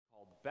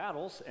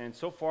battles, and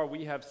so far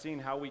we have seen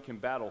how we can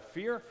battle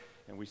fear,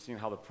 and we've seen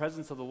how the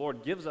presence of the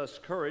Lord gives us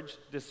courage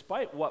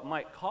despite what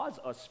might cause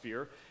us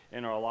fear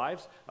in our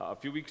lives. A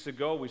few weeks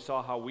ago, we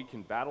saw how we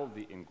can battle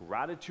the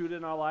ingratitude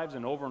in our lives,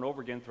 and over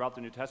again throughout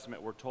the New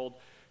Testament, we're told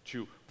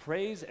to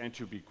praise and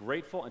to be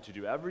grateful and to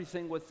do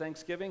everything with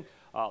thanksgiving.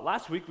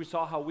 Last week, we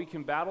saw how we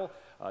can battle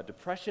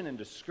depression and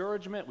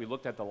discouragement. We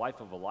looked at the life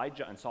of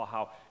Elijah and saw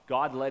how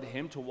God led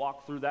him to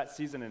walk through that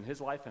season in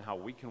his life and how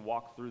we can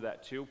walk through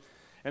that too.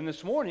 And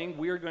this morning,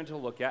 we are going to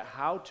look at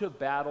how to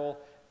battle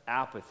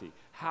apathy.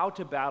 How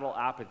to battle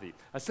apathy.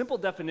 A simple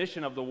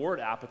definition of the word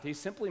apathy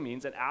simply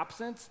means an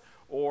absence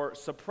or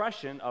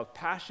suppression of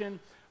passion,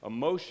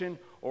 emotion,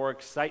 or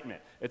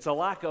excitement. It's a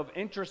lack of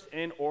interest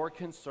in or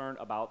concern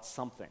about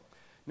something.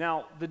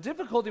 Now, the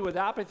difficulty with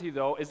apathy,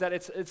 though, is that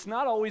it's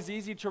not always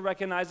easy to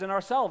recognize in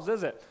ourselves,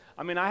 is it?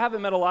 I mean, I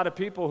haven't met a lot of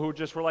people who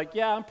just were like,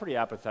 yeah, I'm pretty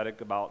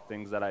apathetic about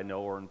things that I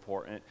know are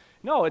important.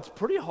 No, it's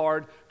pretty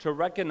hard to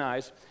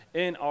recognize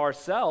in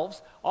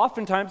ourselves.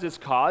 Oftentimes, it's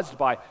caused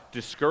by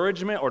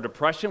discouragement or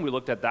depression. We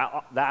looked at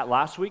that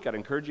last week. I'd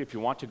encourage you, if you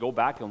want to go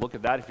back and look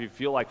at that, if you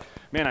feel like,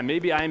 man,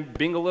 maybe I'm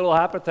being a little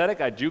apathetic.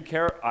 I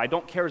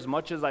don't care as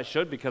much as I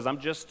should because I'm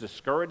just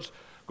discouraged.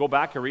 Go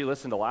back and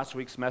re-listen to last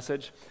week's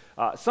message.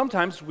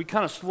 Sometimes we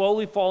kind of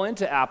slowly fall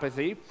into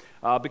apathy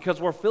because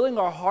we're filling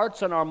our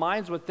hearts and our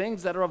minds with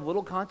things that are of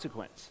little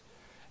consequence.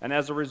 And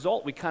as a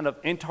result, we kind of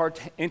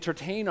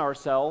entertain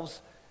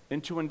ourselves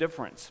into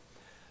indifference.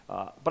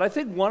 But I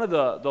think one of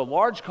the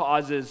large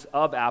causes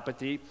of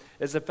apathy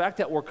is the fact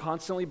that we're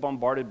constantly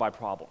bombarded by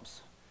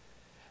problems.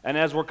 And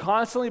as we're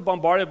constantly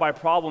bombarded by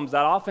problems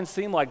that often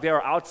seem like they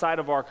are outside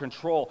of our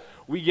control,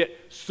 we get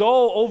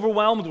so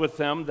overwhelmed with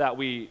them that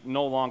we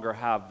no longer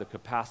have the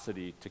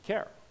capacity to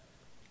care.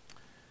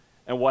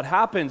 And what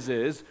happens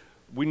is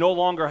we no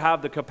longer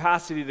have the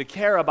capacity to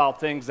care about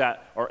things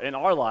that are in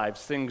our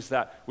lives, things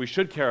that we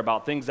should care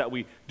about, things that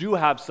we do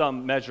have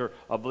some measure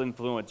of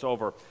influence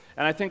over.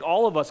 And I think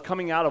all of us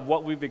coming out of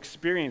what we've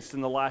experienced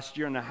in the last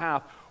year and a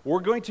half, we're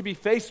going to be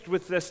faced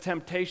with this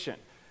temptation.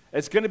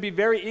 It's going to be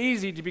very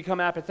easy to become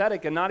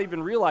apathetic and not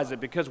even realize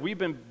it because we've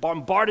been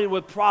bombarded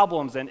with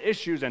problems and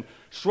issues and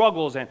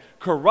struggles and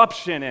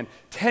corruption and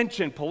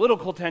tension,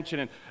 political tension,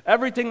 and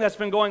everything that's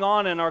been going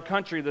on in our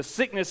country, the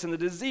sickness and the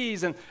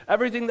disease and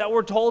everything that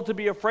we're told to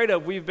be afraid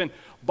of. We've been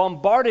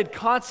bombarded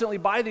constantly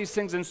by these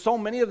things, and so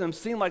many of them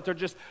seem like they're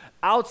just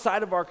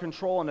outside of our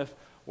control, and if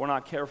we're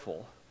not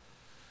careful,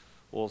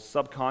 we'll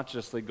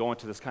subconsciously go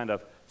into this kind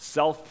of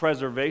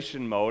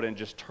self-preservation mode and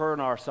just turn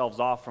ourselves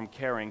off from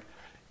caring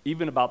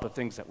even about the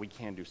things that we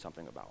can do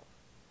something about.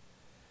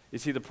 You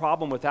see, the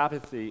problem with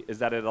apathy is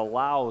that it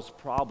allows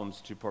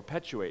problems to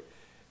perpetuate.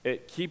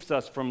 It keeps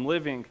us from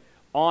living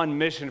on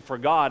mission for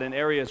God in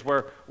areas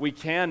where we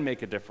can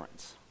make a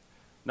difference.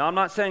 Now, I'm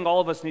not saying all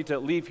of us need to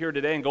leave here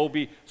today and go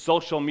be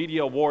social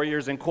media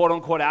warriors and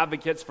quote-unquote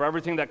advocates for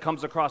everything that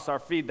comes across our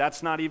feed.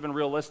 That's not even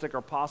realistic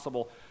or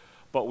possible,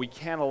 but we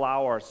can't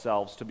allow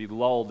ourselves to be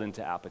lulled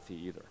into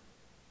apathy either.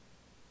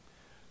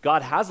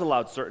 God has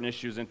allowed certain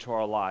issues into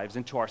our lives,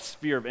 into our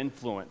sphere of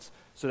influence,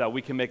 so that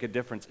we can make a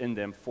difference in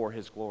them for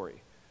His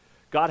glory.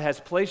 God has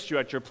placed you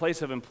at your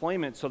place of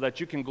employment so that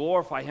you can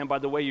glorify Him by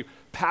the way you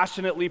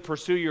passionately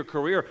pursue your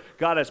career.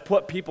 God has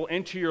put people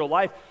into your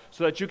life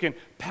so that you can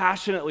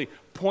passionately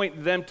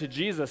point them to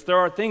Jesus. There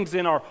are things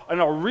in our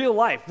real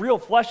life, real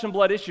flesh and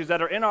blood issues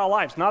that are in our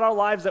lives, not our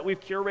lives that we've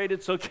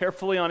curated so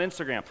carefully on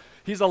Instagram.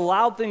 He's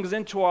allowed things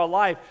into our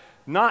life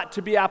not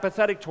to be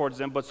apathetic towards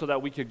them, but so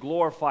that we could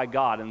glorify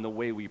God in the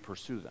way we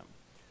pursue them.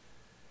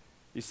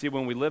 You see,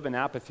 when we live in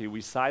apathy,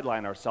 we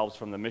sideline ourselves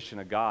from the mission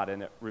of God,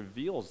 and it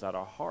reveals that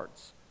our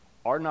hearts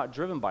are not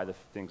driven by the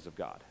things of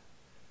God.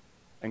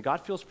 And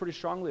God feels pretty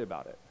strongly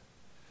about it.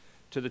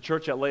 To the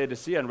church at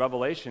Laodicea in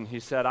Revelation, He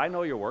said, I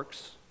know your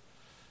works.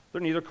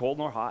 They're neither cold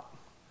nor hot.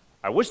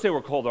 I wish they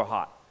were cold or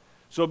hot.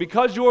 So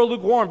because you are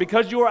lukewarm,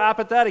 because you are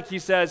apathetic, He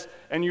says,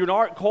 and you're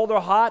not cold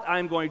or hot,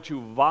 I'm going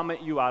to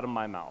vomit you out of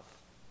my mouth.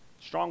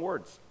 Strong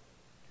words.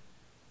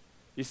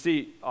 You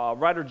see,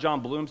 writer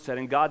John Bloom said,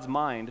 in God's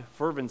mind,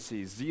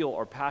 fervency, zeal,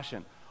 or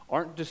passion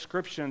aren't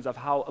descriptions of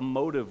how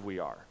emotive we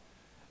are.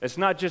 It's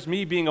not just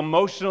me being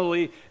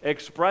emotionally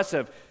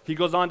expressive. He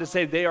goes on to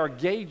say they are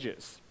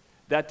gauges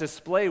that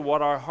display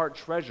what our heart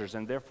treasures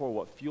and therefore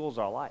what fuels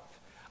our life.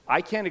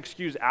 I can't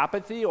excuse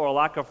apathy or a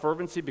lack of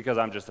fervency because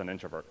I'm just an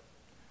introvert.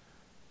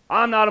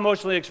 I'm not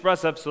emotionally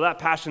expressive, so that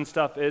passion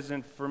stuff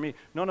isn't for me.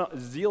 No,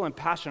 zeal and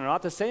passion are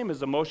not the same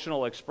as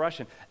emotional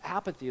expression.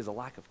 Apathy is a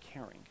lack of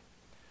caring.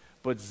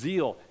 But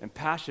zeal and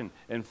passion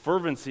and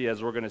fervency,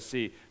 as we're going to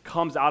see,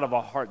 comes out of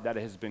a heart that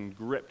has been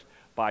gripped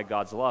by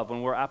God's love.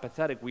 When we're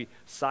apathetic, we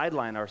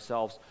sideline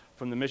ourselves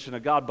from the mission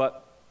of God,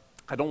 but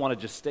I don't want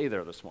to just stay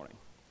there this morning.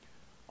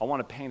 I want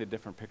to paint a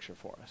different picture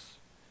for us.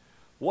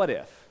 What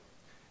if,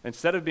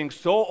 instead of being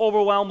so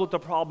overwhelmed with the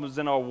problems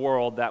in our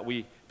world that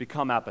we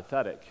become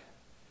apathetic,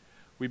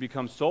 we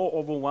become so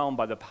overwhelmed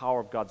by the power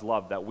of God's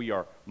love that we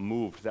are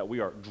moved, that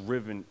we are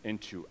driven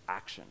into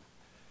action?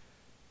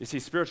 You see,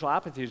 spiritual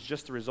apathy is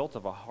just the result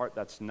of a heart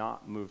that's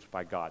not moved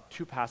by God.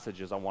 Two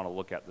passages I want to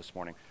look at this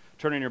morning.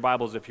 Turn in your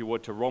Bibles, if you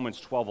would, to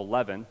Romans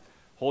 12:11.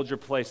 Hold your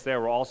place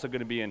there. We're also going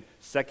to be in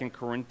 2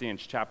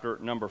 Corinthians chapter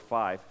number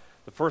 5.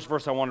 The first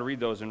verse I want to read,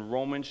 though, is in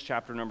Romans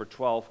chapter number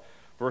 12,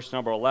 verse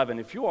number 11.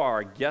 If you are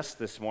a guest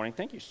this morning,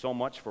 thank you so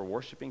much for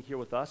worshiping here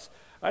with us.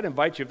 I'd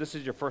invite you, if this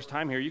is your first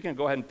time here, you can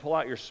go ahead and pull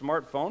out your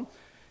smartphone.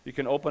 You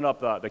can open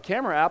up the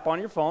camera app on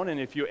your phone, and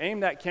if you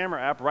aim that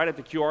camera app right at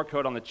the QR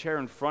code on the chair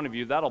in front of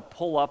you, that'll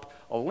pull up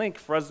a link,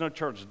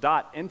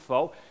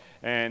 fresnochurch.info.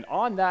 And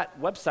on that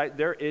website,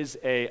 there is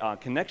a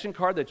connection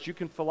card that you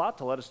can fill out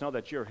to let us know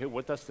that you're here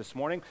with us this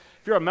morning.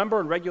 If you're a member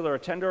and regular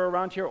attender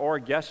around here or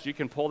a guest, you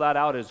can pull that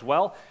out as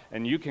well,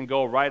 and you can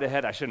go right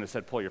ahead. I shouldn't have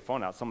said pull your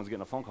phone out. Someone's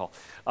getting a phone call.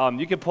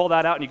 You can pull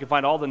that out, and you can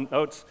find all the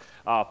notes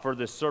for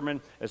this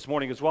sermon this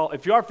morning as well.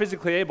 If you are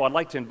physically able, I'd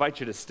like to invite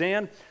you to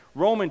stand.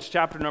 Romans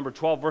chapter number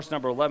 12, verse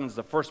number 11 is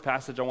the first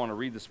passage I want to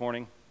read this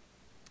morning.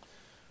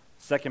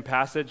 Second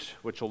passage,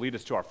 which will lead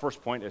us to our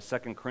first point, is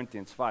 2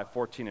 Corinthians 5,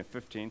 14 and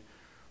 15.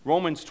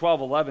 Romans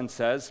 12:11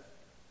 says,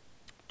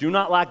 "Do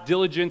not lack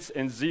diligence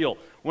and zeal.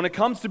 When it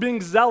comes to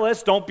being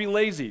zealous, don't be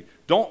lazy.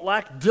 Don't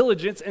lack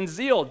diligence and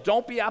zeal.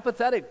 Don't be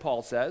apathetic,"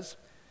 Paul says.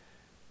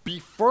 "Be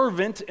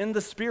fervent in the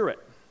Spirit.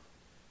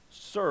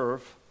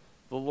 Serve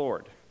the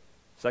Lord."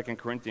 2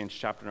 Corinthians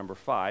chapter number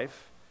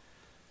 5,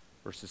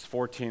 verses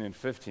 14 and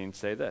 15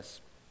 say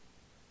this.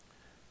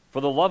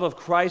 "For the love of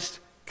Christ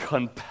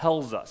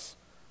compels us,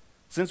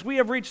 since we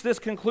have reached this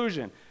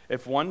conclusion,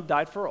 if one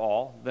died for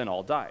all, then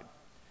all died.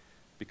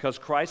 Because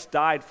Christ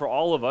died for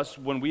all of us,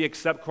 when we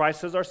accept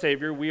Christ as our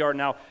Savior, we are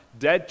now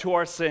dead to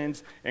our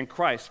sins in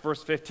Christ."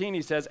 Verse 15,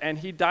 he says, "And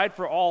he died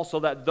for all, so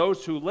that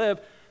those who live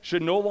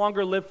should no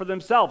longer live for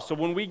themselves." So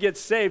when we get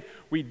saved,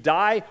 we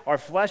die, our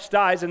flesh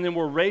dies, and then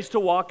we're raised to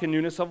walk in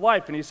newness of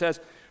life. And he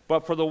says,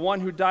 "But for the one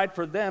who died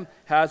for them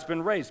has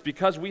been raised."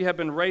 Because we have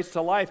been raised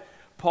to life,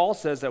 Paul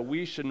says that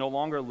we should no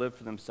longer live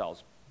for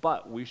themselves,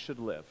 but we should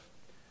live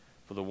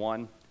for the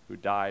one who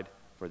died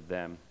for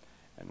them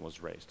and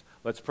was raised.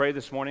 Let's pray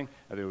this morning,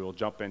 and then we will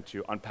jump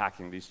into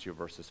unpacking these two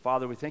verses.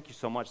 Father, we thank you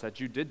so much that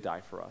you did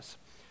die for us.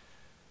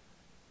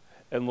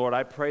 And Lord,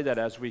 I pray that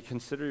as we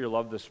consider your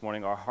love this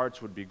morning, our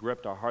hearts would be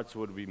gripped, our hearts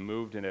would be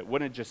moved, and it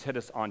wouldn't just hit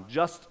us on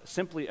just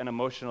simply an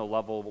emotional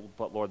level,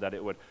 but Lord, that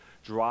it would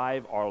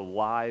drive our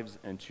lives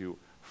into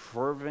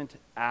fervent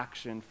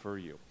action for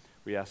you.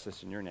 We ask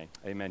this in your name.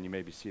 Amen. You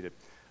may be seated.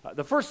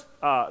 The first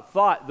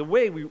thought, the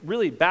way we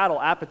really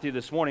battle apathy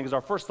this morning is our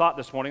first thought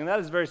this morning, and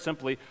that is very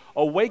simply,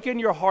 awaken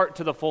your heart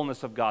to the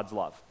fullness of God's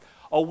love.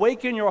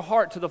 Awaken your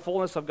heart to the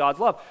fullness of God's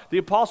love. The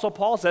Apostle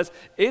Paul says,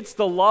 it's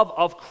the love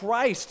of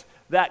Christ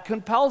that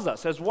compels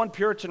us. As one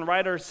Puritan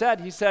writer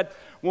said, he said,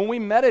 when we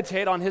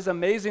meditate on his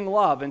amazing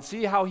love and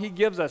see how he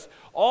gives us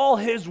all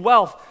his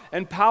wealth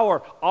and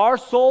power, our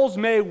souls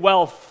may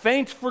well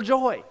faint for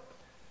joy.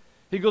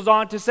 He goes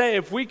on to say,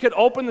 if we could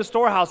open the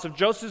storehouse of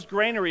Joseph's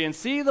granary and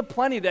see the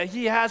plenty that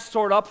he has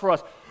stored up for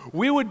us,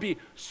 we would be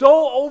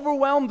so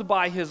overwhelmed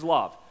by his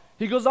love.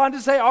 He goes on to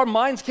say, our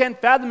minds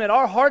can't fathom it,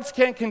 our hearts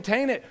can't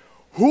contain it.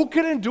 Who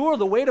can endure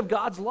the weight of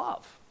God's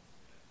love?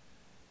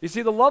 You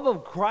see, the love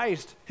of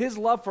Christ, his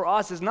love for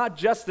us, is not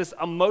just this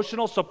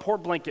emotional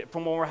support blanket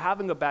from when we're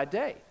having a bad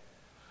day.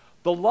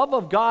 The love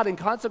of God, and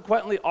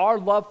consequently our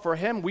love for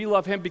him, we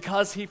love him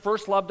because he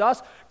first loved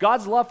us.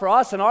 God's love for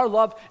us and our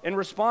love in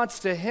response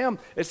to him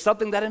is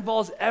something that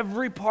involves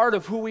every part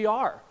of who we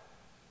are.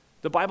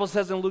 The Bible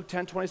says in Luke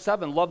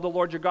 10:27, love the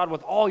Lord your God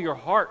with all your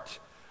heart,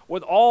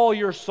 with all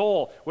your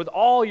soul, with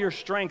all your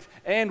strength,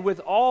 and with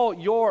all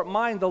your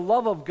mind. The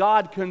love of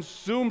God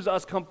consumes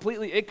us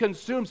completely. It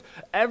consumes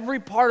every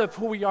part of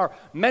who we are,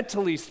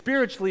 mentally,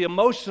 spiritually,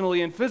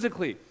 emotionally, and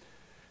physically.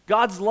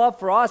 God's love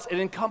for us, it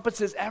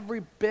encompasses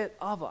every bit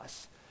of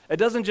us. It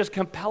doesn't just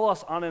compel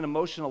us on an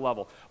emotional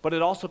level, but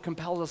it also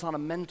compels us on a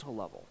mental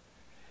level.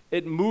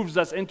 It moves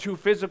us into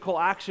physical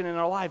action in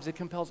our lives. It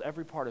compels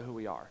every part of who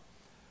we are.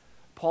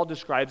 Paul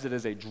describes it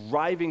as a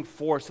driving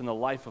force in the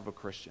life of a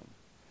Christian.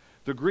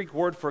 The Greek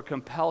word for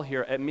compel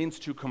here, it means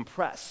to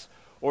compress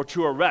or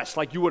to arrest,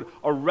 like you would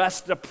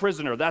arrest a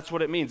prisoner. That's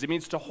what it means. It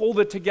means to hold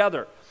it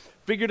together.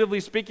 Figuratively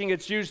speaking,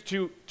 it's used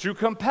to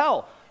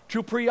compel,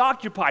 to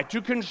preoccupy,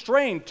 to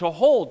constrain, to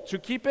hold, to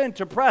keep in,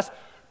 to press,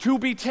 to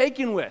be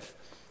taken with.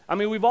 I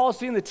mean, we've all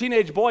seen the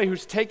teenage boy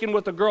who's taken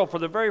with a girl for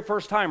the very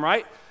first time,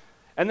 right?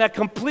 And that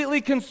completely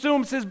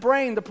consumes his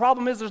brain. The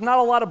problem is there's not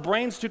a lot of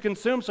brains to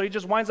consume, so he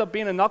just winds up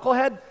being a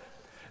knucklehead.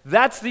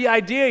 That's the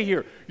idea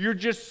here. You're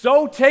just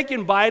so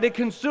taken by it, it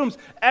consumes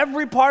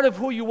every part of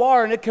who you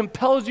are, and it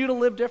compels you to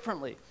live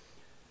differently.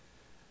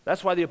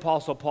 That's why the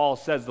Apostle Paul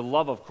says the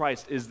love of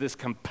Christ is this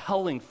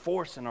compelling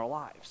force in our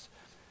lives.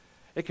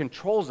 It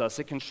controls us,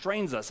 it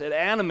constrains us, it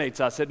animates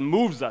us, it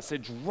moves us,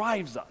 it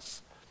drives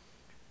us.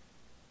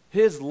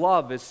 His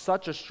love is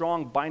such a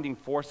strong binding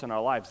force in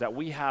our lives that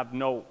we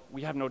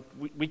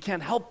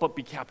can't help but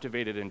be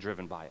captivated and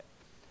driven by it.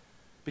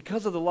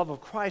 Because of the love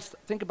of Christ,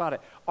 think about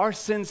it, our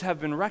sins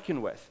have been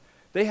reckoned with.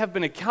 They have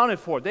been accounted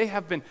for. They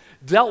have been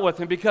dealt with.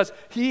 And because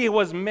he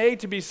was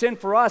made to be sin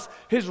for us,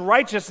 his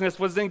righteousness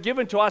was then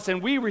given to us,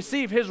 and we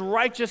receive his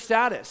righteous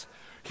status.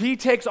 He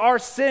takes our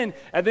sin,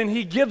 and then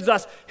he gives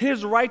us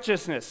his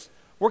righteousness.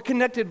 We're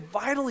connected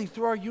vitally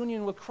through our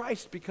union with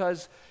Christ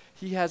because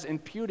he has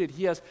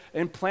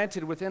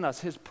implanted within us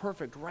his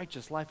perfect,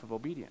 righteous life of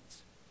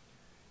obedience.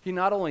 He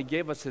not only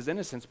gave us his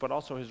innocence, but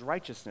also his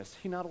righteousness.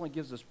 He not only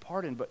gives us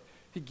pardon, but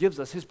he gives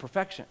us his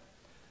perfection.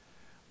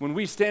 When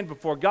we stand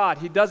before God,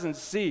 he doesn't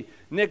see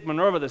Nick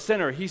Minerva, the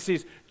sinner. He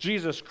sees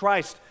Jesus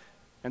Christ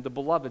and the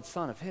beloved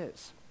Son of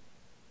his.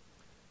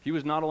 He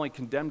was not only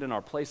condemned in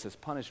our place as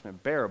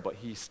punishment bearer, but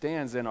he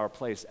stands in our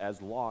place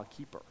as law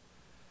keeper.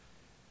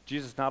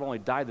 Jesus not only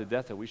died the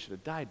death that we should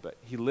have died, but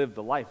he lived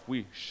the life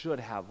we should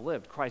have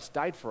lived. Christ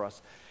died for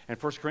us.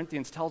 And 1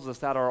 Corinthians tells us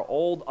that our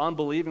old,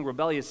 unbelieving,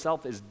 rebellious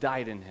self is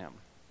died in him.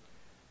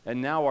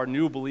 And now our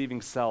new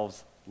believing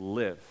selves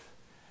live.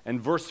 And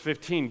verse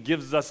 15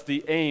 gives us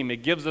the aim,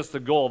 it gives us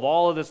the goal of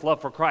all of this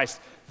love for Christ,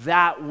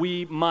 that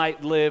we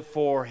might live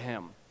for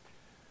him.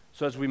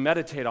 So as we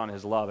meditate on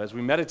his love, as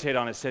we meditate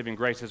on his saving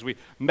grace, as we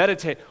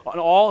meditate on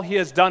all he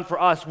has done for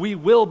us, we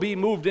will be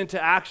moved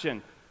into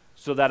action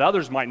so that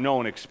others might know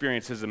and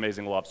experience his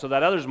amazing love, so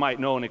that others might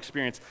know and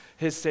experience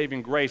his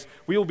saving grace.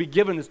 We will be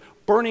given this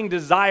burning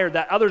desire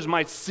that others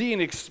might see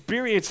and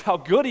experience how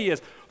good he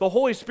is. The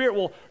Holy Spirit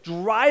will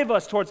drive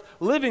us towards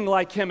living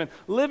like him and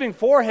living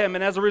for him.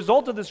 And as a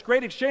result of this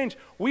great exchange,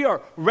 we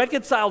are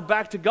reconciled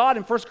back to God.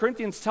 And 1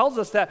 Corinthians tells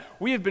us that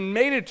we have been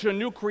made into a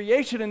new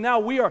creation, and now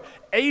we are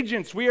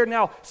agents. We are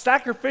now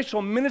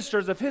sacrificial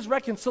ministers of his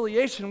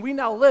reconciliation. We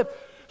now live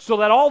so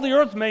that all the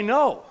earth may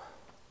know.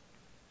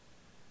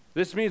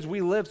 This means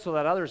we live so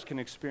that others can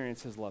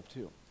experience his love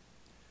too.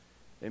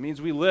 It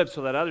means we live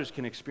so that others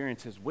can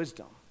experience his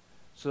wisdom,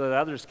 so that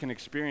others can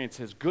experience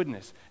his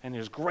goodness and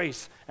his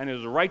grace and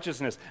his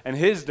righteousness and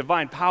his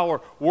divine power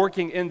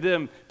working in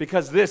them,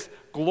 because this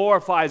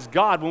glorifies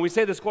God. When we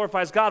say this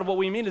glorifies God, what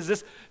we mean is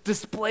this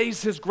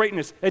displays his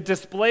greatness. It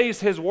displays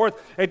his worth.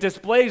 It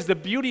displays the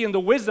beauty and the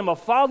wisdom of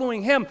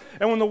following him.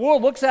 And when the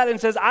world looks at it and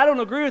says, I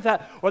don't agree with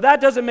that, or that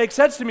doesn't make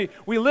sense to me,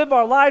 we live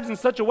our lives in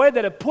such a way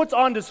that it puts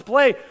on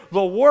display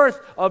the worth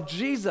of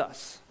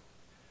Jesus.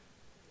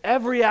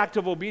 Every act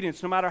of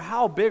obedience, no matter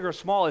how big or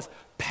small, is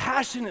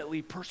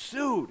passionately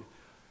pursued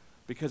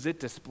because it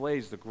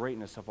displays the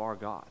greatness of our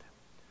God.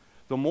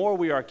 The more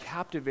we are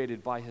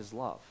captivated by his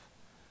love,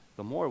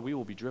 the more we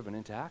will be driven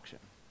into action.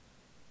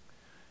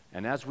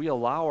 And as we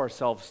allow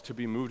ourselves to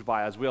be moved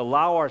by, as we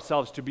allow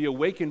ourselves to be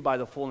awakened by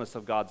the fullness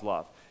of God's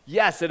love,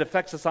 yes, it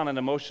affects us on an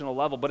emotional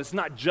level, but it's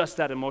not just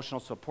that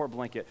emotional support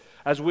blanket.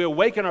 As we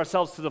awaken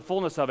ourselves to the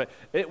fullness of it,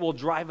 it will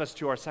drive us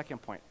to our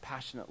second point,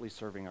 passionately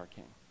serving our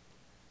King.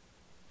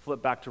 Flip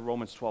back to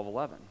Romans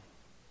 12:11.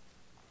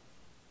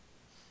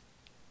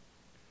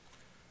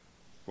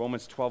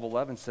 Romans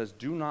 12:11 says,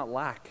 do not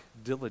lack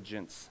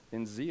diligence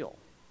in zeal.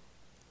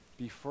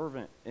 Be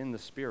fervent in the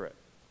Spirit.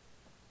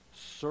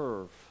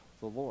 Serve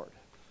the Lord.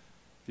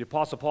 The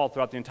Apostle Paul,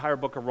 throughout the entire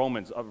book of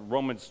Romans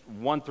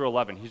 1 through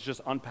 11, he's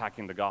just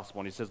unpacking the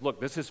gospel. And he says, look,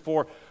 this is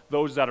for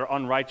those that are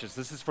unrighteous.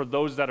 This is for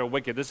those that are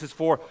wicked. This is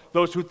for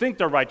those who think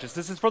they're righteous.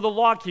 This is for the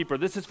law keeper.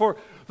 This is for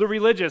the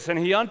religious. And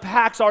he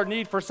unpacks our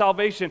need for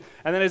salvation.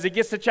 And then as he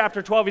gets to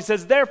chapter 12, he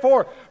says,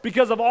 therefore,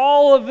 because of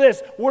all of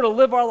this, we're to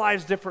live our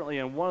lives differently.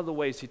 And one of the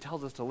ways he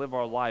tells us to live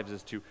our lives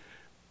is to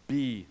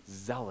be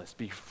zealous,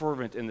 be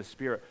fervent in the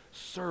Spirit,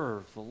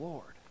 serve the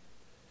Lord.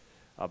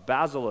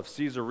 Basil of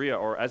Caesarea,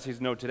 or as he's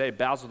known today,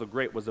 Basil the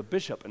Great, was a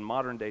bishop in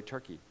modern-day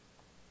Turkey.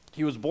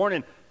 He was born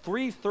in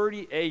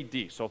 330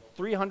 A.D., so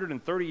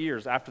 330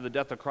 years after the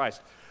death of Christ.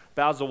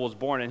 Basil was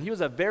born, and he was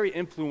a very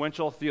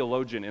influential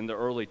theologian in the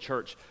early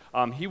church.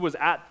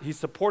 He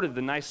supported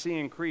the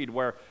Nicene Creed,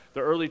 where the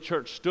early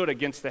church stood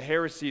against the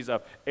heresies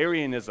of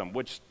Arianism,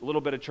 which, a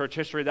little bit of church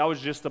history, that was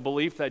just the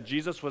belief that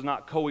Jesus was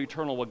not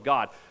co-eternal with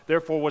God,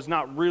 therefore was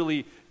not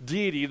really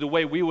deity the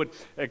way we would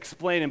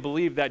explain and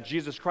believe that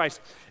Jesus Christ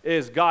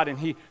is God, and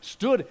he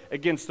stood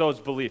against those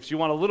beliefs. You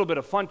want a little bit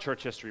of fun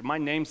church history? My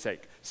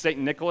namesake, St.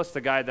 Nicholas,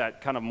 the guy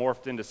that kind of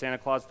morphed into Santa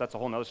Claus, that's a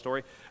whole other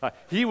story.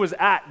 He was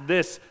at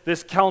this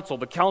council,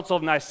 the Council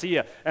of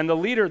Nicaea, and the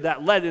leader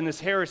that led in this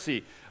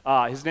heresy,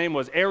 his name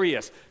was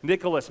Arius.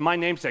 Nicholas, my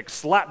namesake,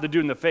 slapped the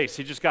dude in the face.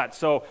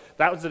 So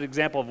that was an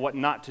example of what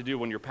not to do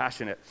when you're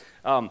passionate.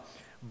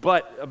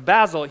 But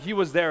Basil, he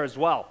was there as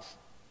well.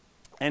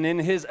 And in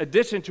his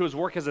addition to his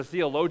work as a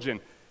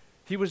theologian,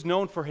 he was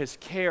known for his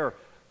care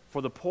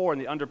for the poor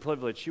and the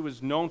underprivileged. He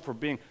was known for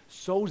being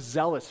so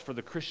zealous for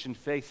the Christian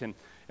faith. And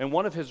in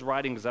one of his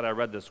writings that I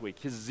read this week,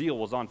 his zeal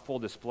was on full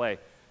display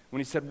when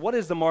he said, what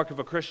is the mark of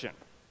a Christian?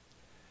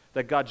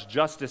 That God's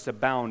justice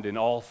abound in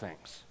all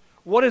things.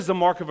 What is the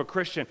mark of a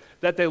Christian?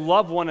 That they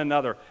love one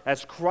another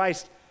as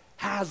Christ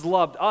has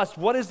loved us.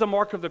 What is the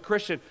mark of the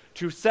Christian?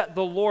 To set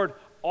the Lord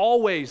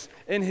always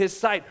in his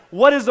sight.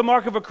 What is the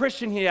mark of a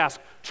Christian, he asked?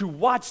 To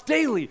watch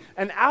daily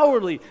and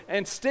hourly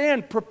and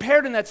stand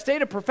prepared in that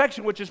state of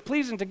perfection which is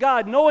pleasing to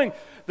God, knowing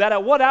that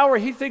at what hour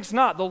he thinks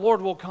not, the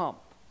Lord will come.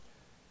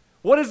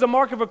 What is the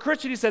mark of a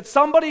Christian? He said,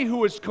 somebody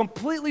who is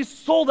completely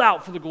sold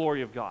out for the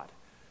glory of God.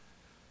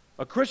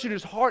 A Christian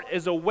whose heart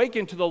is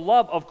awakened to the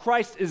love of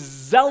Christ is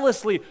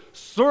zealously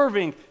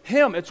serving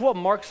him. It's what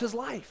marks his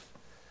life.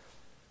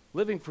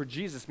 Living for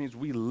Jesus means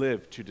we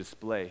live to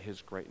display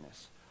his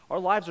greatness. Our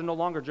lives are no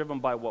longer driven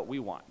by what we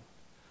want.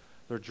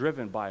 They're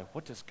driven by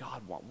what does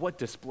God want? What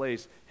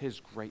displays his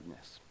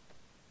greatness?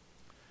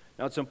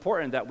 Now, it's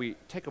important that we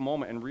take a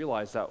moment and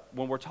realize that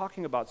when we're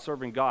talking about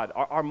serving God,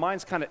 our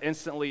minds kind of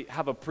instantly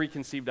have a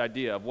preconceived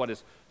idea of what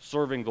is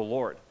serving the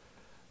Lord.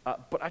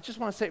 But I just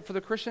want to say, for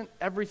the Christian,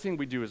 everything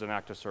we do is an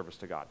act of service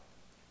to God.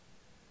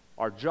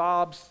 Our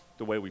jobs,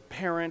 the way we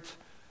parent,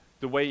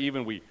 the way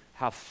even we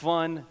have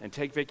fun and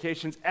take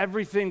vacations,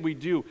 everything we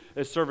do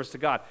is service to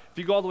God. If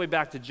you go all the way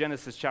back to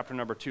Genesis chapter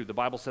number 2, the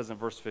Bible says in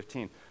verse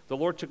 15, the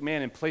Lord took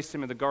man and placed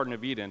him in the Garden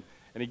of Eden,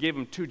 and he gave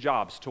him 2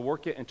 jobs, to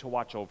work it and to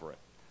watch over it.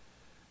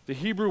 The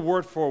Hebrew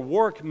word for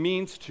work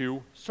means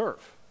to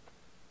serve.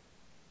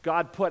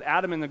 God put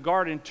Adam in the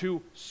garden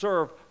to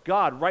serve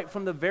God. Right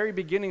from the very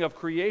beginning of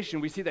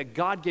creation, we see that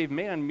God gave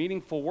man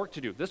meaningful work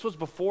to do. This was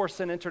before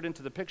sin entered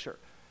into the picture.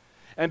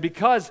 And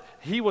because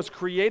he was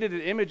created in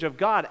the image of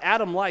God,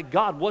 Adam, like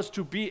God, was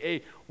to be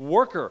a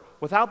worker.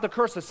 Without the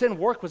curse of sin,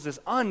 work was this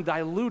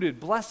undiluted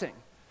blessing.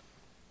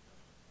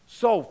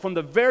 So, from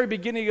the very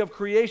beginning of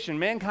creation,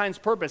 mankind's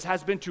purpose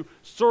has been to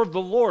serve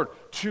the Lord,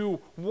 to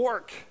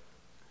work.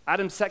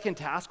 Adam's second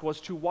task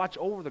was to watch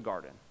over the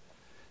garden.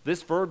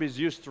 This verb is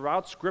used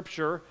throughout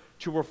Scripture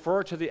to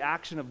refer to the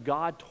action of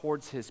God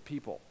towards his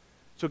people.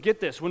 So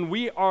get this, when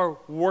we are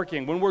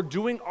working, when we're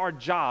doing our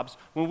jobs,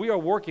 when we are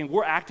working,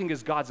 we're acting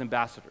as God's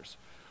ambassadors.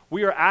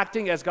 We are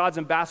acting as God's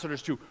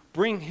ambassadors to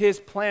bring his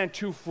plan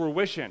to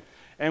fruition,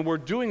 and we're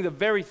doing the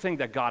very thing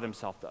that God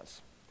himself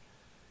does.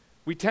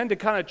 We tend to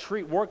kind of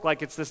treat work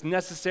like it's this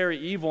necessary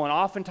evil, and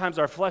oftentimes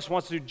our flesh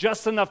wants to do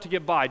just enough to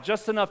get by,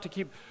 just enough to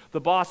keep the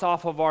boss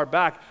off of our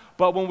back.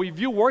 But when we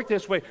view work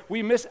this way,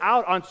 we miss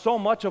out on so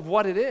much of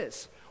what it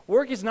is.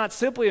 Work is not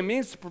simply a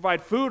means to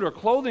provide food or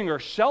clothing or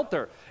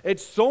shelter.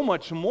 It's so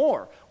much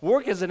more.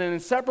 Work is an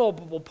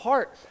inseparable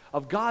part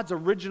of God's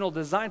original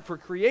design for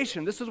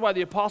creation. This is why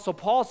the Apostle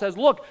Paul says,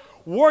 look,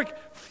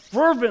 work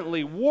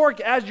fervently, work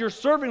as you're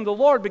serving the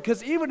Lord,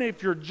 because even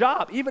at your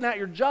job,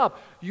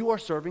 you are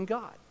serving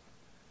God.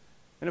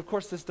 And of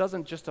course, this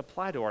doesn't just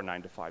apply to our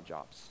 9-to-5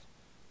 jobs.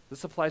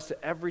 This applies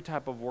to every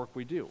type of work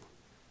we do.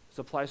 This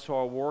applies to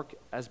our work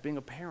as being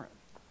a parent.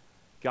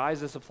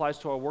 Guys, this applies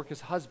to our work as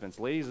husbands.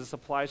 Ladies, this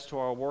applies to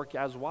our work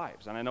as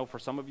wives. And I know for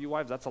some of you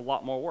wives, that's a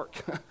lot more work.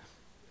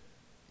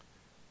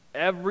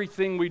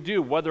 Everything we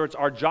do, whether it's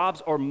our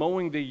jobs or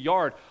mowing the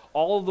yard,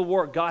 all of the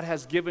work God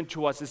has given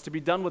to us is to be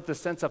done with the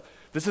sense of,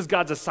 this is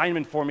God's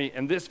assignment for me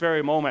in this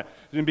very moment.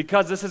 And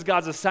because this is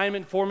God's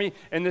assignment for me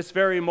in this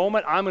very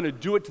moment, I'm going to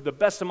do it to the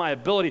best of my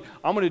ability.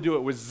 I'm going to do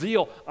it with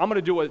zeal. I'm going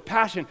to do it with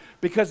passion,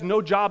 because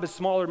no job is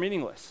small or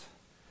meaningless.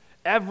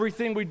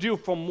 Everything we do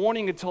from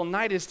morning until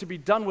night is to be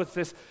done with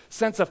this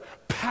sense of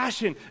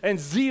passion and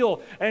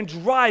zeal and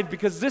drive,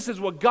 because this is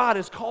what God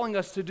is calling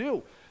us to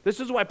do. This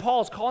is why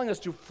Paul is calling us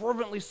to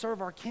fervently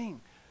serve our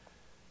King.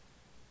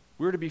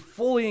 We're to be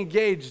fully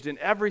engaged in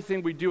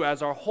everything we do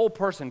as our whole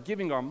person,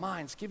 giving our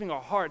minds, giving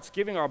our hearts,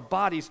 giving our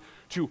bodies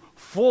to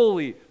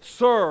fully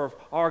serve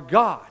our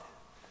God.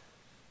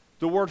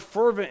 The word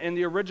fervent in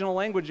the original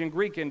language in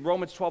Greek in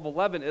Romans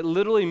 12:11, it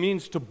literally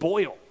means to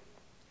boil.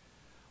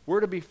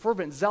 We're to be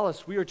fervent,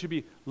 zealous. We are to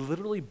be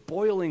literally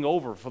boiling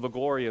over for the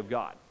glory of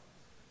God.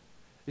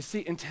 You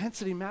see,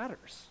 intensity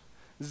matters.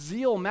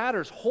 Zeal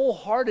matters.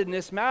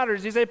 Wholeheartedness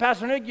matters. You say,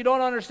 Pastor Nick, you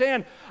don't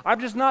understand. I'm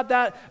just not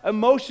that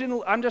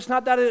emotional. I'm just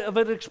not that of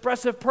an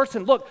expressive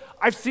person. Look,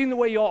 I've seen the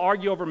way you all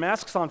argue over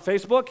masks on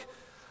Facebook.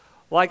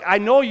 Like, I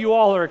know you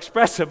all are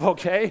expressive,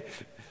 okay?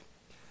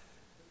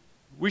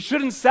 We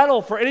shouldn't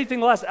settle for anything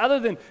less other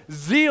than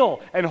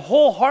zeal and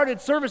wholehearted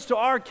service to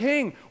our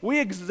King. We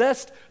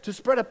exist to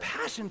spread a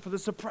passion for the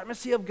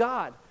supremacy of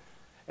God.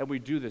 And we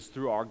do this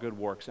through our good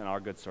works and our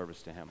good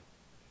service to him.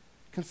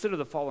 Consider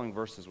the following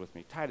verses with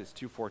me. Titus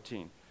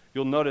 2:14.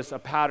 You'll notice a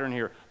pattern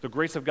here. The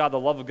grace of God, the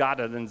love of God,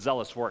 and then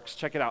zealous works.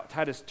 Check it out.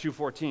 Titus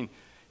 2:14.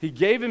 He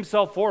gave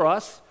himself for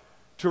us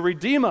to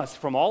redeem us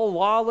from all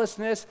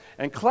lawlessness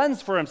and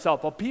cleanse for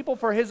himself a people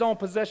for his own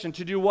possession,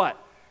 to do what?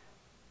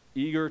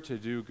 Eager to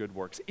do good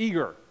works.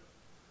 Eager.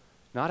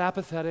 Not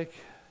apathetic.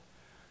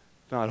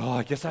 Not,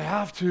 I guess I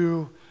have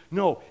to.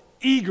 No,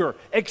 eager,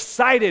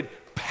 excited,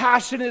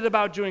 passionate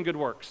about doing good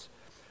works.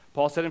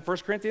 Paul said in 1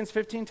 Corinthians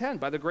 15:10,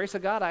 by the grace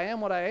of God, I am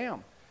what I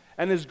am.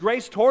 And his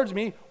grace towards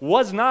me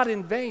was not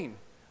in vain.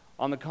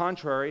 On the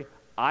contrary,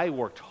 I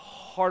worked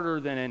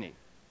harder than any.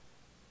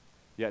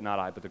 Yet not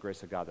I, but the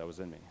grace of God that was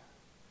in me.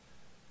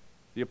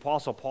 The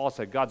Apostle Paul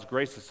said, God's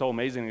grace is so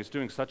amazing, he's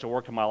doing such a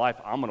work in my life,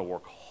 I'm going to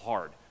work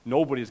hard.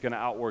 Nobody's going to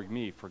outwork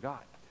me for God.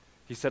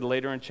 He said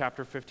later in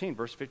chapter 15,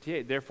 verse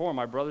 58, therefore,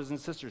 my brothers and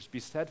sisters, be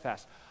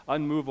steadfast,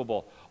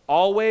 unmovable,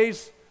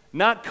 always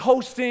not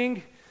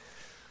coasting,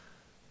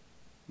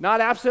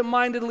 not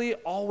absent-mindedly,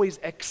 always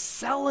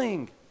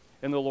excelling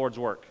in the Lord's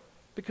work.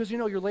 Because you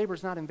know your labor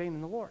is not in vain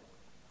in the Lord.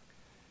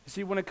 You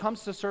see, when it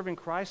comes to serving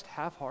Christ,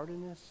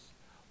 half-heartedness,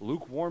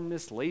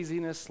 lukewarmness,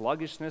 laziness,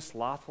 sluggishness,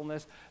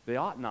 slothfulness, they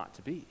ought not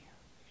to be.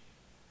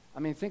 I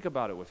mean, think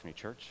about it with me,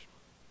 church.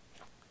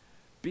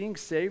 Being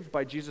saved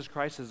by Jesus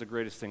Christ is the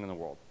greatest thing in the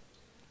world.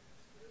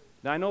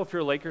 Now, I know if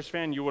you're a Lakers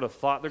fan, you would have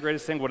thought the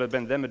greatest thing would have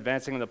been them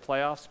advancing in the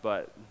playoffs,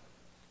 but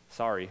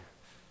sorry,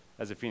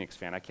 as a Phoenix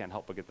fan, I can't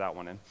help but get that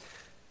one in.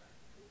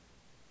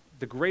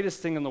 The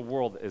greatest thing in the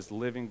world is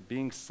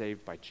being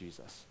saved by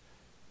Jesus.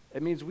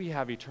 It means we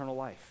have eternal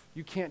life.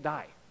 You can't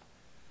die.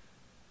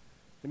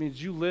 It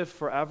means you live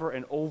forever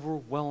in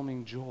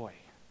overwhelming joy.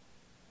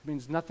 It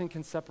means nothing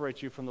can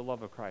separate you from the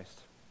love of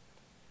Christ.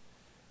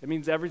 It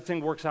means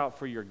everything works out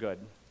for your good.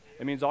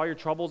 It means all your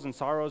troubles and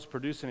sorrows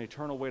produce an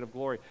eternal weight of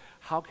glory.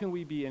 How can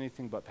we be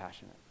anything but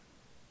passionate?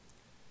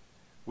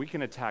 We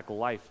can attack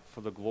life for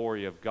the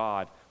glory of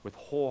God with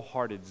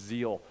wholehearted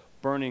zeal,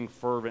 burning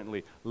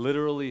fervently,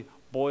 literally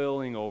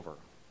boiling over,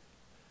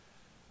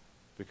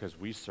 because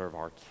we serve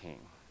our King.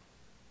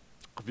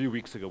 A few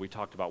weeks ago, we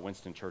talked about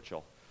Winston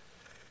Churchill.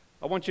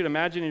 I want you to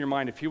imagine in your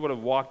mind if he would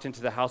have walked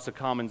into the House of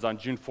Commons on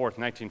June 4th,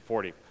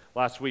 1940.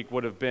 Last week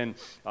would have been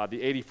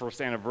the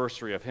 81st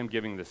anniversary of him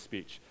giving this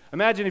speech.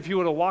 Imagine if he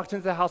would have walked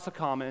into the House of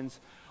Commons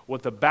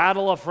with the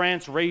Battle of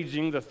France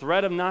raging, the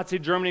threat of Nazi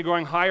Germany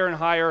growing higher and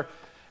higher,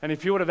 and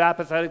if he would have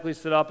apathetically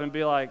stood up and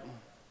be like,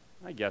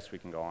 I guess we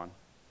can go on.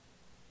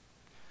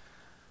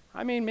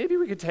 I mean, maybe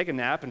we could take a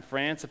nap in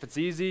France if it's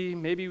easy.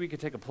 Maybe we could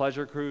take a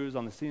pleasure cruise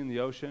on the sea and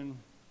the ocean.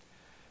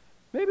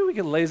 Maybe we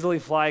could lazily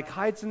fly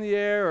kites in the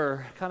air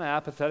or kind of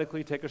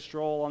apathetically take a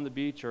stroll on the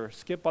beach or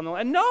skip on the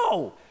land.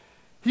 No!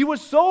 He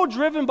was so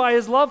driven by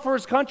his love for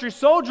his country,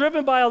 so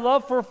driven by a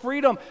love for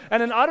freedom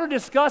and an utter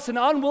disgust and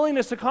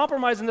unwillingness to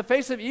compromise in the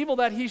face of evil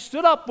that he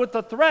stood up with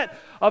the threat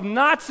of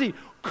Nazi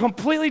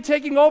completely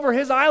taking over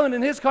his island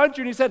and his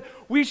country, and he said,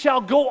 we shall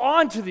go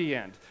on to the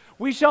end.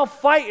 We shall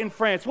fight in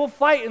France. We'll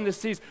fight in the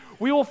seas.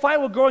 We will fight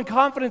with growing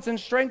confidence and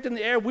strength in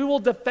the air. We will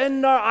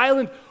defend our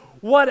island,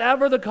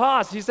 whatever the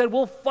cost. He said,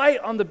 we'll fight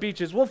on the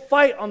beaches. We'll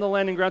fight on the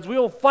landing grounds. We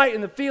will fight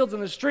in the fields,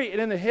 in the street,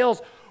 and in the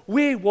hills.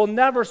 We will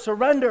never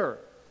surrender.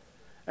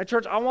 And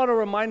church, I want to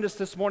remind us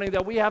this morning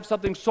that we have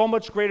something so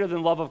much greater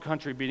than love of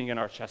country beating in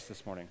our chest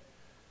this morning.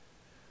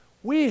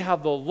 We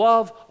have the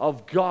love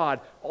of God,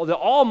 the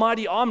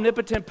almighty,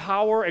 omnipotent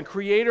power and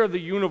creator of the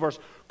universe,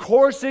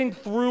 coursing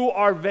through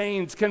our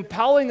veins,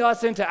 compelling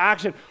us into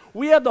action.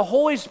 We have the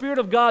Holy Spirit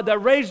of God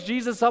that raised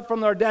Jesus up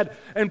from our dead,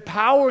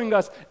 empowering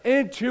us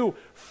into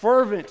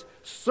fervent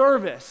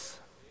service.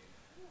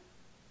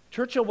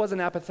 Churchill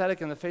wasn't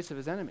apathetic in the face of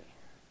his enemy.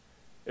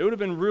 It would have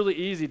been really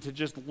easy to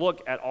just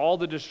look at all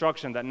the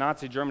destruction that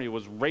Nazi Germany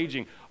was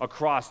raging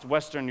across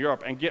Western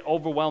Europe and get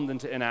overwhelmed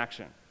into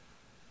inaction.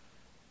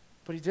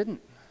 But he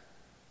didn't.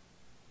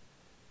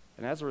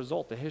 And as a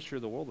result, the history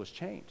of the world was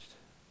changed.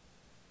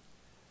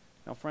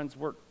 Now, friends,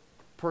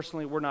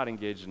 we're not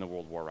engaged in a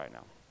world war right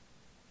now.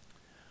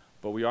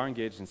 But we are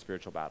engaged in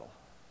spiritual battle.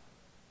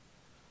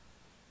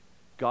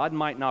 God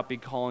might not be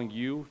calling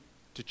you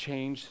to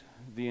change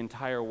the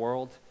entire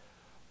world,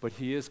 but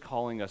he is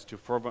calling us to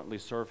fervently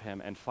serve him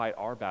and fight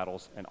our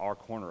battles in our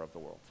corner of the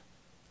world.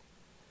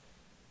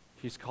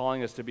 He's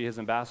calling us to be his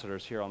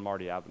ambassadors here on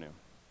Marty Avenue,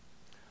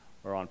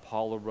 or on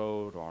Paula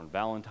Road, or on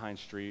Valentine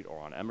Street, or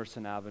on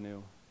Emerson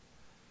Avenue.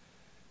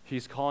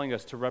 He's calling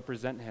us to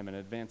represent him and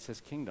advance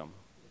his kingdom,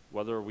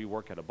 whether we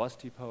work at a bus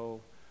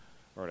depot,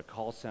 or at a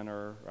call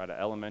center, or at an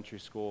elementary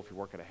school, if you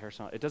work at a hair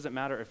salon. It doesn't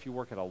matter if you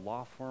work at a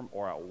law firm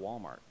or at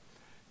Walmart.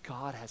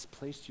 God has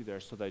placed you there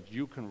so that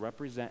you can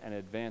represent and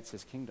advance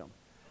his kingdom.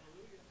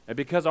 And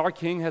because our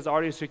King has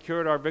already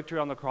secured our victory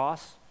on the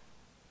cross,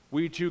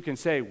 we too can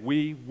say,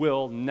 we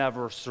will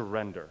never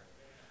surrender.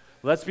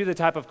 Let's be the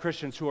type of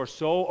Christians who are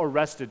so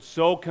arrested,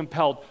 so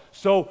compelled,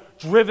 so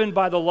driven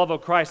by the love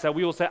of Christ that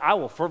we will say, I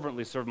will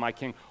fervently serve my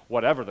King,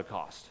 whatever the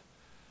cost.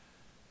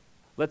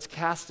 Let's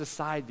cast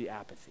aside the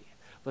apathy.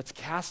 Let's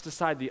cast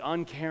aside the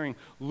uncaring,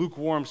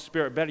 lukewarm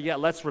spirit. Better yet,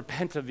 let's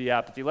repent of the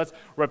apathy. Let's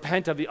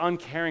repent of the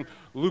uncaring,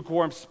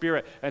 lukewarm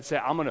spirit and say,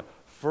 I'm going to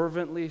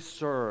fervently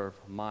serve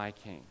my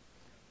King.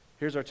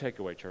 Here's our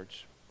takeaway,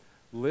 church.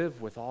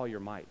 Live with all your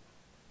might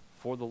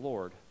for the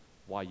Lord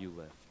while you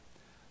live.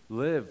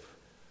 Live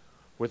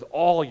with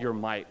all your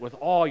might, with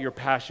all your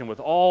passion,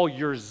 with all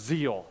your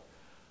zeal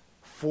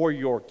for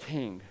your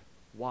King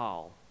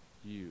while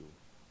you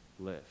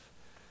live.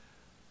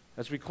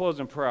 As we close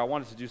in prayer, I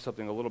wanted to do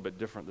something a little bit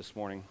different this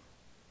morning.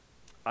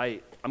 I'm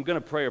going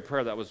to pray a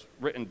prayer that was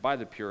written by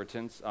the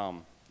Puritans.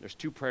 There's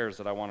two prayers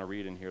that I want to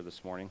read in here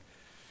this morning.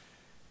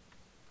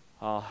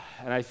 And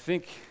I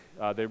think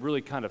they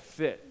really kind of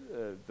fit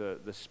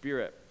the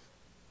spirit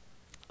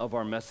of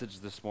our message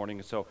this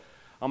morning. So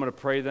I'm going to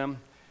pray them.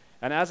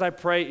 And as I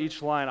pray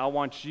each line, I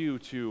want you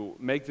to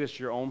make this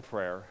your own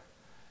prayer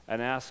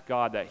and ask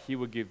God that he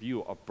would give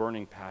you a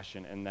burning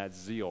passion and that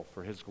zeal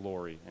for his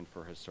glory and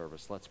for his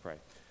service. Let's pray.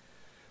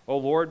 Oh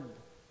Lord,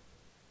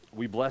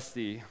 we bless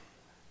thee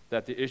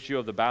that the issue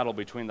of the battle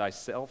between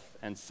thyself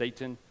and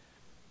Satan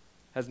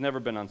has never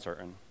been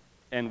uncertain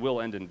and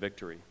will end in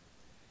victory.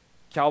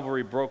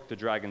 Calvary broke the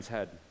dragon's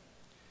head.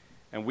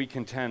 and we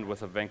contend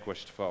with a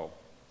vanquished foe,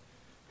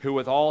 who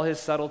with all his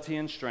subtlety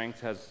and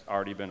strength has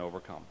already been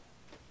overcome.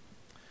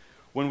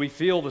 When we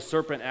feel the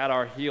serpent at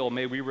our heel,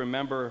 may we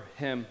remember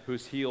him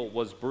whose heel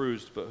was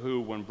bruised, but who,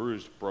 when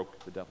bruised,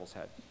 broke the devil's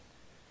head.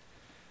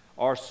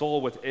 Our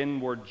soul with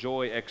inward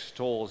joy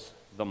extols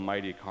the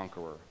mighty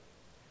conqueror.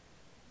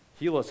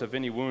 Heal us of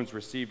any wounds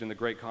received in the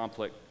great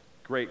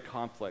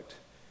conflict.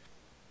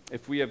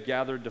 If we have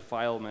gathered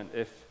defilement,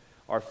 if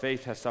our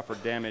faith has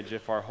suffered damage,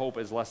 if our hope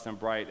is less than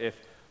bright, if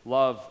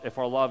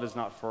our love is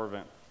not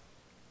fervent,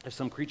 if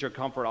some creature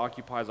comfort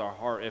occupies our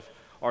heart, if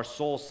our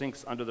soul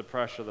sinks under the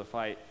pressure of the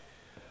fight,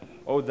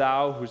 O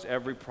thou whose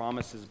every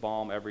promise is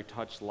balm, every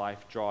touch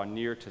life, draw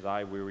near to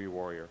thy weary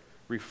warrior.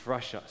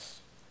 Refresh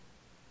us,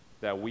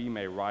 that we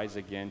may rise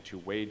again to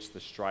wage the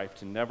strife,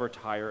 to never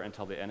tire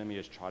until the enemy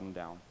is trodden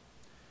down.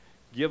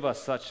 Give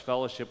us such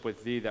fellowship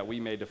with thee that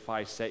we may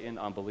defy Satan,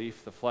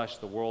 unbelief, the flesh,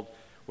 the world,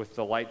 with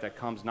the light that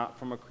comes not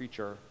from a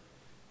creature,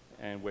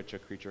 and which a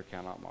creature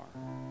cannot mar.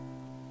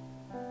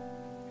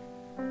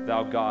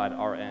 Thou God,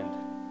 our end,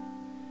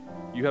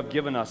 you have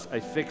given us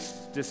a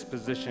fixed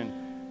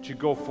disposition to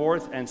go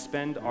forth and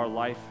spend our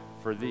life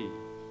for thee.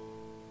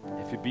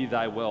 If it be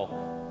thy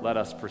will, let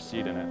us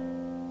proceed in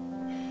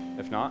it.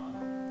 If not,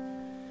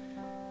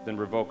 then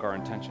revoke our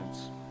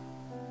intentions.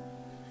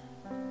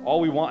 All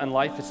we want in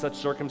life in such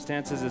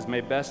circumstances as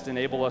may best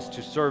enable us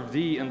to serve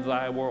thee in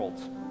thy world.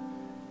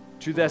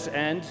 To this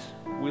end,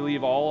 we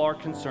leave all our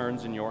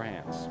concerns in your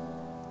hands.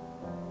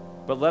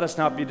 But let us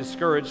not be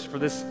discouraged, for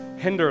this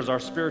hinders our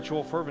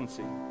spiritual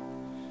fervency.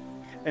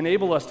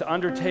 Enable us to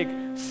undertake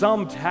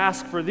some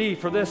task for thee,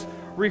 for this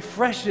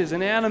refreshes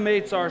and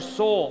animates our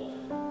soul,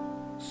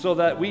 so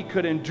that we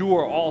could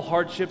endure all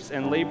hardships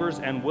and labors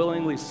and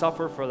willingly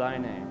suffer for thy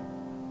name.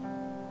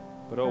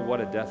 But oh,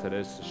 what a death it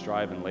is to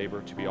strive and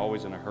labor, to be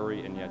always in a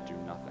hurry and yet do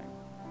nothing.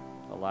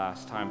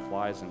 Alas, time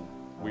flies and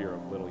we are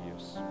of little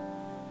use.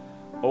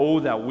 Oh,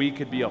 that we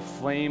could be a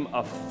flame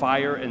of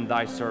fire in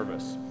thy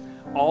service,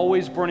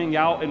 always burning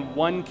out in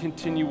one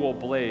continual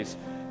blaze.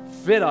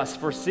 Fit us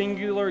for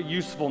singular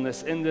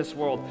usefulness in this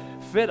world.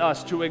 Fit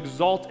us to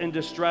exalt in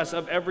distress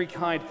of every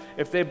kind,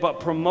 if they but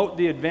promote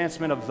the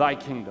advancement of thy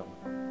kingdom.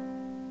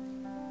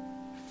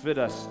 Fit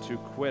us to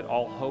quit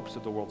all hopes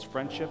of the world's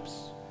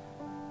friendships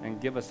and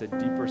give us a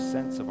deeper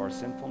sense of our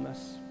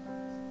sinfulness.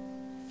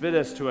 Fit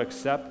us to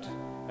accept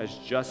as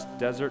just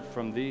desert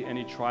from thee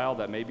any trial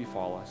that may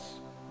befall us.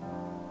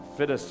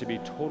 Fit us to be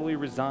totally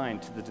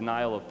resigned to the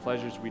denial of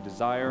pleasures we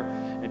desire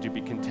and to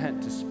be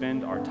content to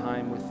spend our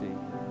time with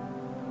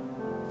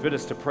thee. Fit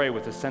us to pray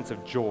with a sense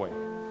of joy,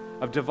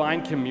 of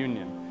divine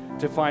communion,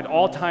 to find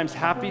all times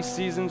happy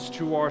seasons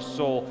to our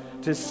soul,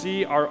 to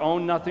see our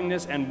own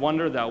nothingness and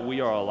wonder that we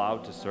are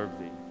allowed to serve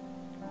thee.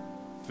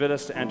 Fit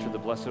us to enter the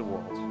blessed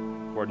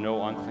world, where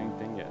no unclean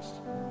thing is,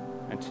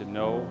 and to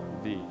know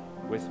thee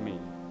with me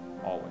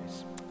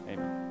always.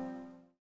 Amen.